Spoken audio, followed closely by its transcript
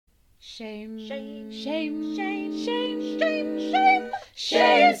Shame, Shame, shame, shame, shame, shame, shame,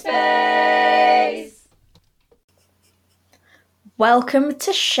 shame space. Welcome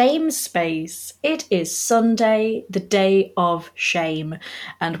to Shame Space. It is Sunday, the day of shame,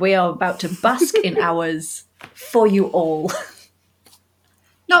 and we are about to bask in ours for you all.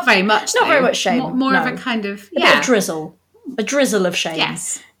 Not very much. Not though. very much shame. More no. of a kind of A bit of drizzle. A drizzle of shame.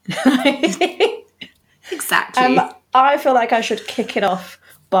 Yes, exactly. I feel like I should kick it off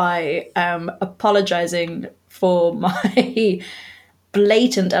by apologising for my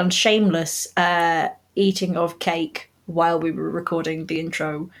blatant and shameless eating of cake while we were recording the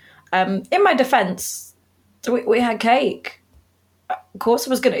intro. In my defence, we had cake. Of course I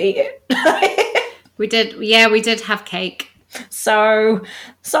was going to eat it. We did have cake. So,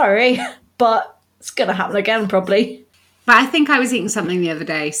 sorry, but it's going to happen again probably. But I think I was eating something the other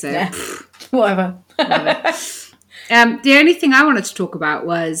day, so Yeah. Whatever. The only thing I wanted to talk about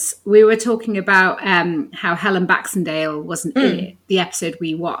was we were talking about how Helen Baxendale wasn't in it, the episode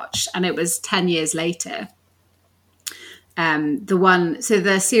we watched, and it was 10 years later.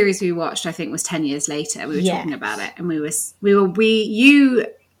 The series we watched, I think, was 10 years later. We were talking about it, and you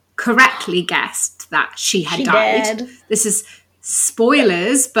correctly guessed that she died. Did. This is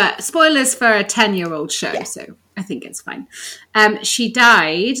spoilers, but spoilers for a 10-year-old show, so I think it's fine. She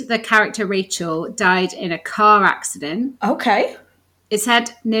died, the character Rachel died in a car accident. Okay. It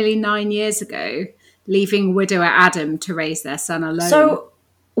said nearly 9 years ago, leaving widower Adam to raise their son alone. So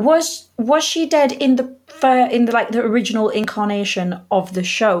was she dead in the original incarnation of the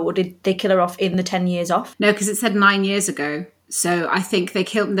show, or did they kill her off in the 10 years off? No, because it said 9 years ago. So I think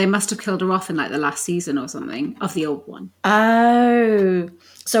they must have killed her off in like the last season or something of the old one. Oh,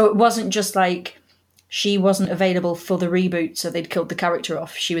 so it wasn't just like she wasn't available for the reboot, so they'd killed the character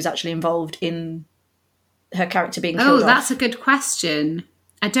off. She was actually involved in her character being killed off. Oh, that's a good question.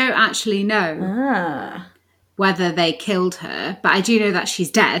 I don't actually know whether they killed her, but I do know that she's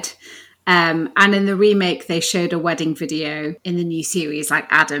dead. And in the remake, they showed a wedding video. In the new series, like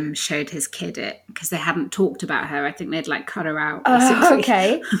Adam showed his kid it because they hadn't talked about her. I think they'd like cut her out.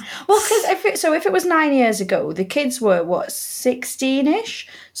 Okay. Well, because if it was 9 years ago, the kids were 16ish,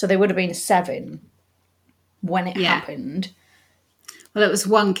 so they would have been 7 when it happened. Well, it was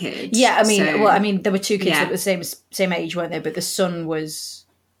one kid. Yeah, I mean, there were two kids that were the same age, weren't they? But the son was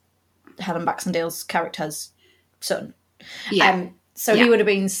Helen Baxendale's character's son. Yeah. So he would have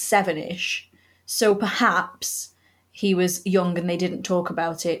been 7ish. So perhaps he was young and they didn't talk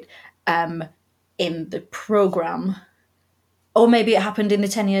about it in the programme. Or maybe it happened in the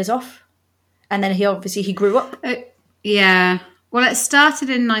 10 years off. And then he grew up. Yeah. Well, it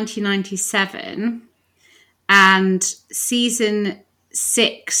started in 1997 and season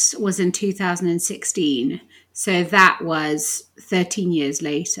 6 was in 2016. So that was 13 years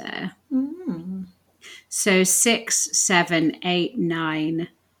later. Mm. So 6, 7, 8, 9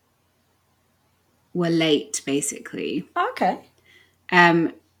 were late, basically. Okay.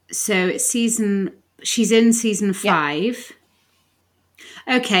 So she's in season 5. Yeah.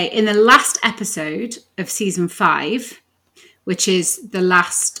 Okay, in the last episode of season 5, which is the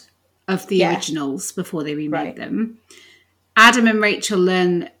last of the originals before they remade them, Adam and Rachel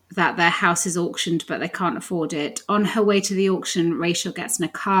learn that their house is auctioned, but they can't afford it. On her way to the auction, Rachel gets in a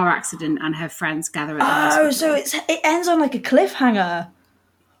car accident and her friends gather at the hospital. Oh, so it ends on like a cliffhanger.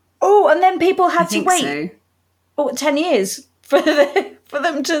 Oh, and then people had to wait 10 years for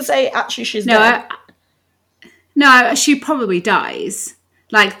them to say, actually, she's dead. No, she probably dies.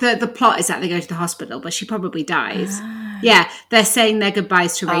 Like, the plot is that they go to the hospital, but she probably dies. Yeah, they're saying their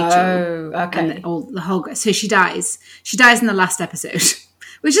goodbyes to Rachel. Oh, okay. And so she dies. She dies in the last episode.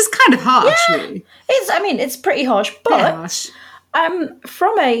 Which is kind of harsh, really. It's pretty harsh, but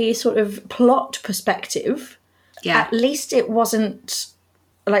from a sort of plot perspective, at least it wasn't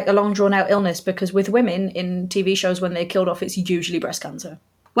like a long drawn out illness, because with women in TV shows, when they're killed off, it's usually breast cancer.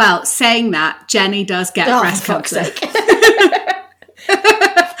 Well, saying that, Jenny does get breast for cancer. Fuck's sake.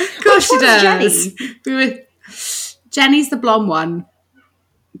 Of course she does. Jenny? Jenny's the blonde one.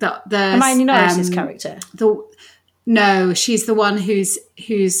 Hermione Norris's character. No, she's the one who's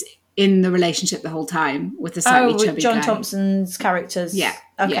in the relationship the whole time with the slightly chubby John guy. Thompson's characters. Yeah.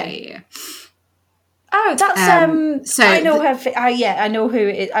 Okay. Yeah. Oh, that's so I know her. I know who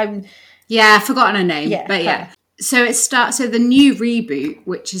it is. I've forgotten her name. Yeah, but yeah. So it starts. So the new reboot,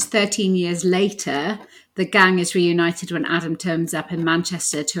 which is 13 years later, the gang is reunited when Adam turns up in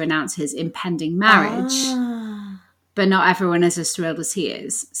Manchester to announce his impending marriage. But not everyone is as thrilled as he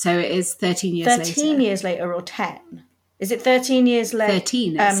is. So it is 13 years later. 13 years later or 10? Is it 13 years later?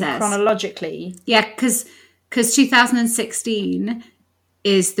 13, it says. Chronologically? Yeah, because 2016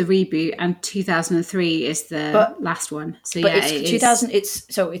 Yes. is the reboot, and 2003 is the last one. So But yeah, it's it 2000.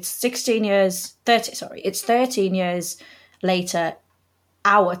 It's 16 years. 30. Sorry, it's 13 years later,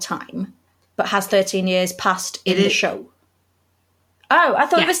 our time, but has 13 years passed in the show. Oh, I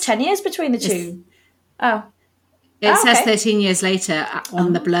thought it was 10 years between the two. Oh. It says 13 years later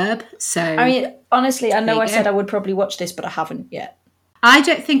on the blurb. So I mean, honestly, I know I said I would probably watch this, but I haven't yet. I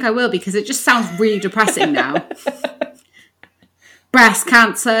don't think I will, because it just sounds really depressing now. Breast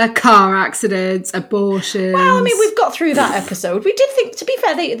cancer, car accidents, abortions. Well, I mean, we've got through that episode. We did think, to be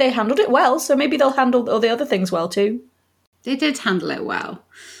fair, they handled it well, so maybe they'll handle all the other things well too. They did handle it well.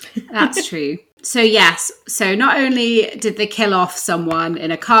 That's true. So yes, so not only did they kill off someone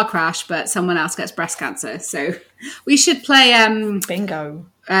in a car crash, but someone else gets breast cancer. So we should play bingo.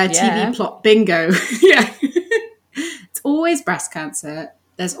 TV plot bingo. Yeah. It's always breast cancer.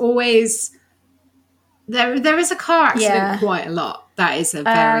 There's always there is a car accident quite a lot. That is a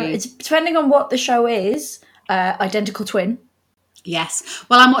very it's depending on what the show is, identical twin. Yes.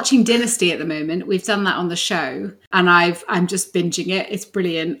 Well, I'm watching Dynasty at the moment. We've done that on the show, and I'm just binging it. It's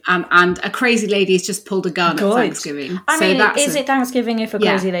brilliant. And a crazy lady's just pulled a gun at Thanksgiving. I mean, is it Thanksgiving if a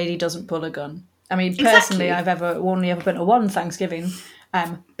crazy lady doesn't pull a gun? I mean, personally, I've only ever been to one Thanksgiving,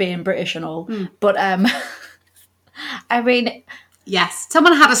 being British and all. But I mean, yes,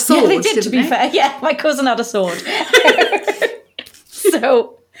 someone had a sword. Yeah, they did. To be fair, yeah, my cousin had a sword.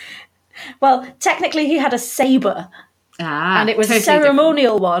 So, well, technically, he had a saber. And it was a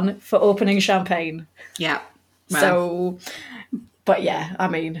ceremonial one for opening champagne. Yeah. Well. So, but yeah, I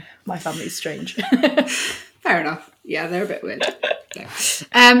mean, my family's strange. Fair enough. Yeah, they're a bit weird. Yeah.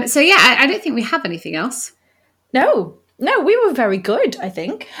 So yeah, I don't think we have anything else. No, we were very good, I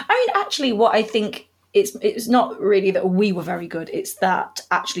think. I mean, actually, what I think it's not really that we were very good. It's that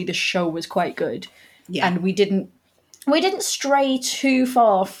actually the show was quite good. Yeah. And we didn't stray too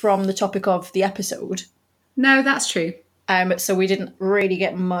far from the topic of the episode. No, that's true. So we didn't really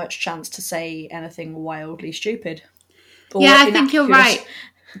get much chance to say anything wildly stupid. Yeah, I think you're right.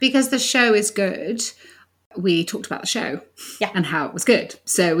 Because the show is good, we talked about the show and how it was good.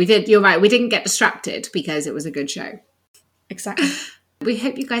 So you're right, we didn't get distracted because it was a good show. Exactly. We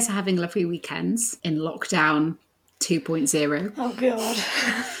hope you guys are having lovely weekends in lockdown 2.0. Oh, God.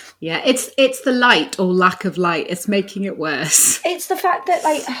 Yeah, it's the light or lack of light. It's making it worse. It's the fact that,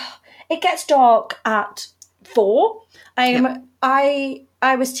 like, it gets dark at 4. I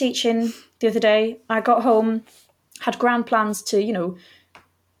was teaching the other day. I got home, had grand plans to,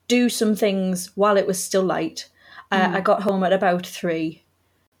 do some things while it was still light. I got home at about 3,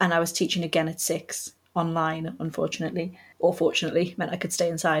 and I was teaching again at 6 online, unfortunately. Or fortunately, meant I could stay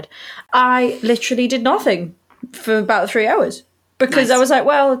inside. I literally did nothing for about 3 hours because I was like,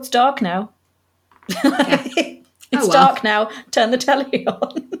 well, it's dark now. Yeah. It's dark now. Turn the telly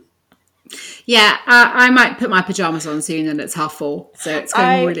on. Yeah, I might put my pyjamas on soon and it's 4:30, so it's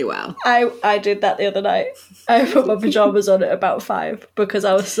going really well. I did that the other night. I put my pyjamas on at about 5 because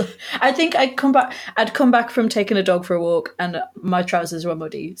I think I'd come back from taking a dog for a walk and my trousers were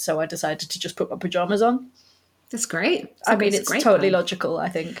muddy, so I decided to just put my pyjamas on. That's great. It's totally logical, I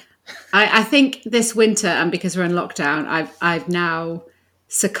think. I think this winter, and because we're in lockdown, I've now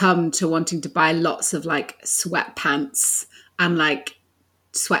succumbed to wanting to buy lots of like sweatpants and like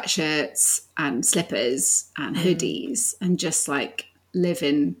sweatshirts and slippers and hoodies and just like live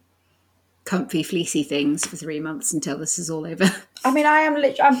in comfy fleecy things for 3 months until this is all over. I mean,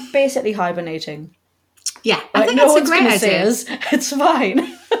 I'm basically hibernating. Yeah, I think that's a great idea. It's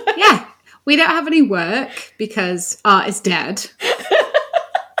fine. Yeah, we don't have any work because art is dead.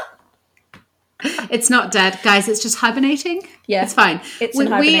 It's not dead, guys. It's just hibernating. Yeah, it's fine. It's in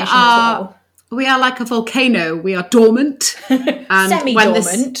hibernation as well. We are like a volcano. We are dormant. And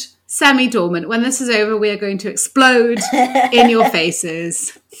semi-dormant. Semi-dormant. When this is over, we are going to explode in your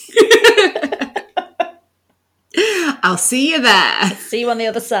faces. I'll see you there. See you on the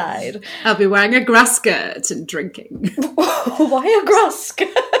other side. I'll be wearing a grass skirt and drinking. Why a grass skirt?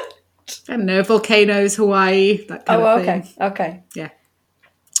 I don't know, volcanoes, Hawaii, that kind of thing. Okay. Yeah.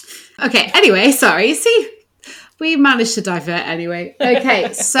 Okay, anyway, sorry. See, we managed to divert anyway.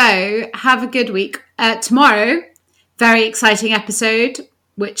 Okay, so have a good week. Tomorrow, very exciting episode,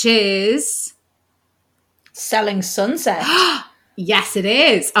 which is... Selling Sunset. Yes, it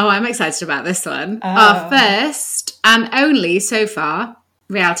is. Oh, I'm excited about this one. Oh. Our first and only, so far,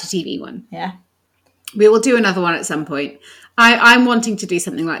 reality TV one. Yeah. We will do another one at some point. I'm wanting to do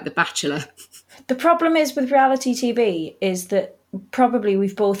something like The Bachelor. The problem is with reality TV is that probably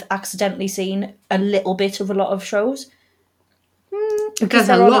we've both accidentally seen a little bit of a lot of shows. Because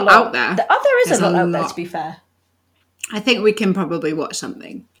there's a lot out there. There is a lot out there, to be fair. I think we can probably watch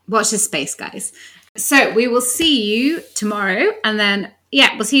something. Watch this space, guys. So we will see you tomorrow. And then,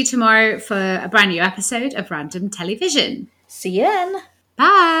 we'll see you tomorrow for a brand new episode of Random Television. See you then.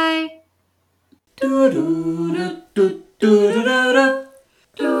 Bye.